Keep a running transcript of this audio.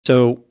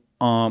So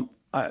on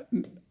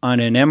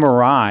an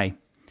MRI,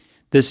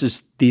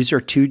 these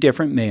are two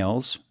different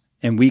males,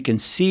 and we can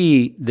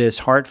see this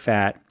heart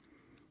fat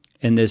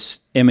in this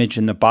image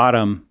in the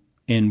bottom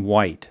in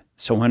white.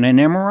 So on an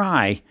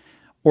MRI,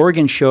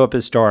 organs show up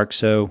as dark.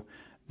 So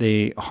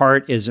the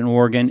heart is an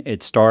organ,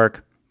 it's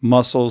dark,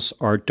 muscles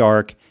are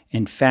dark,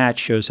 and fat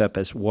shows up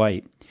as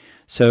white.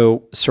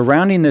 So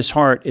surrounding this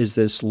heart is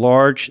this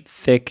large,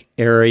 thick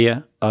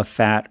area of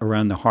fat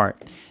around the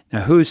heart.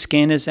 Now, whose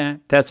skin is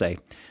that? That's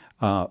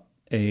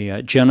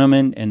a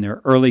gentleman in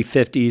their early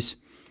 50s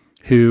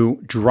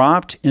who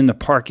dropped in the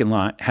parking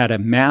lot, had a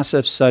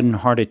massive sudden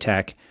heart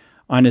attack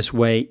on his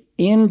way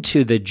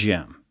into the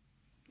gym,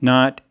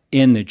 not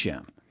in the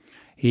gym.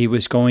 He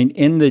was going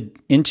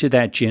into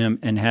that gym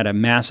and had a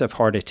massive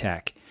heart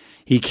attack.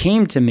 He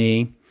came to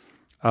me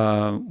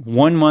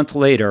 1 month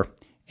later,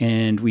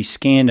 and we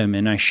scanned him,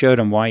 and I showed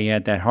him why he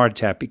had that heart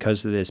attack,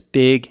 because of this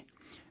big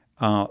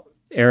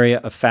area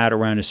of fat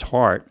around his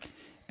heart.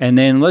 And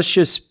then let's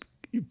just,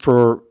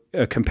 for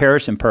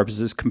comparison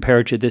purposes,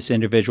 compare to this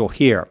individual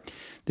here.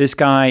 This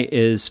guy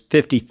is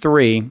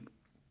 53,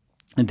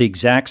 at the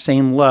exact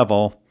same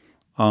level,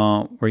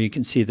 where you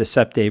can see the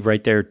septate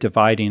right there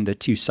dividing the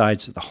two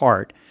sides of the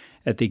heart.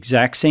 At the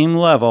exact same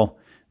level,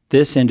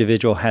 this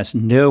individual has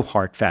no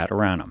heart fat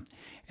around him.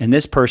 And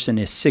this person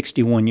is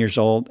 61 years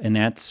old, and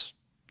that's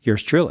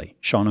yours truly,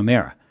 Sean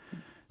O'Mara.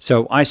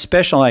 So I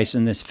specialize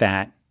in this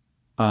fat,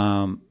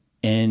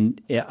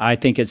 and I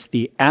think it's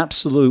the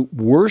absolute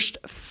worst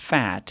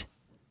fat,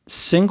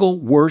 single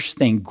worst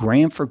thing,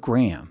 gram for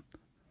gram,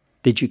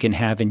 that you can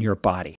have in your body.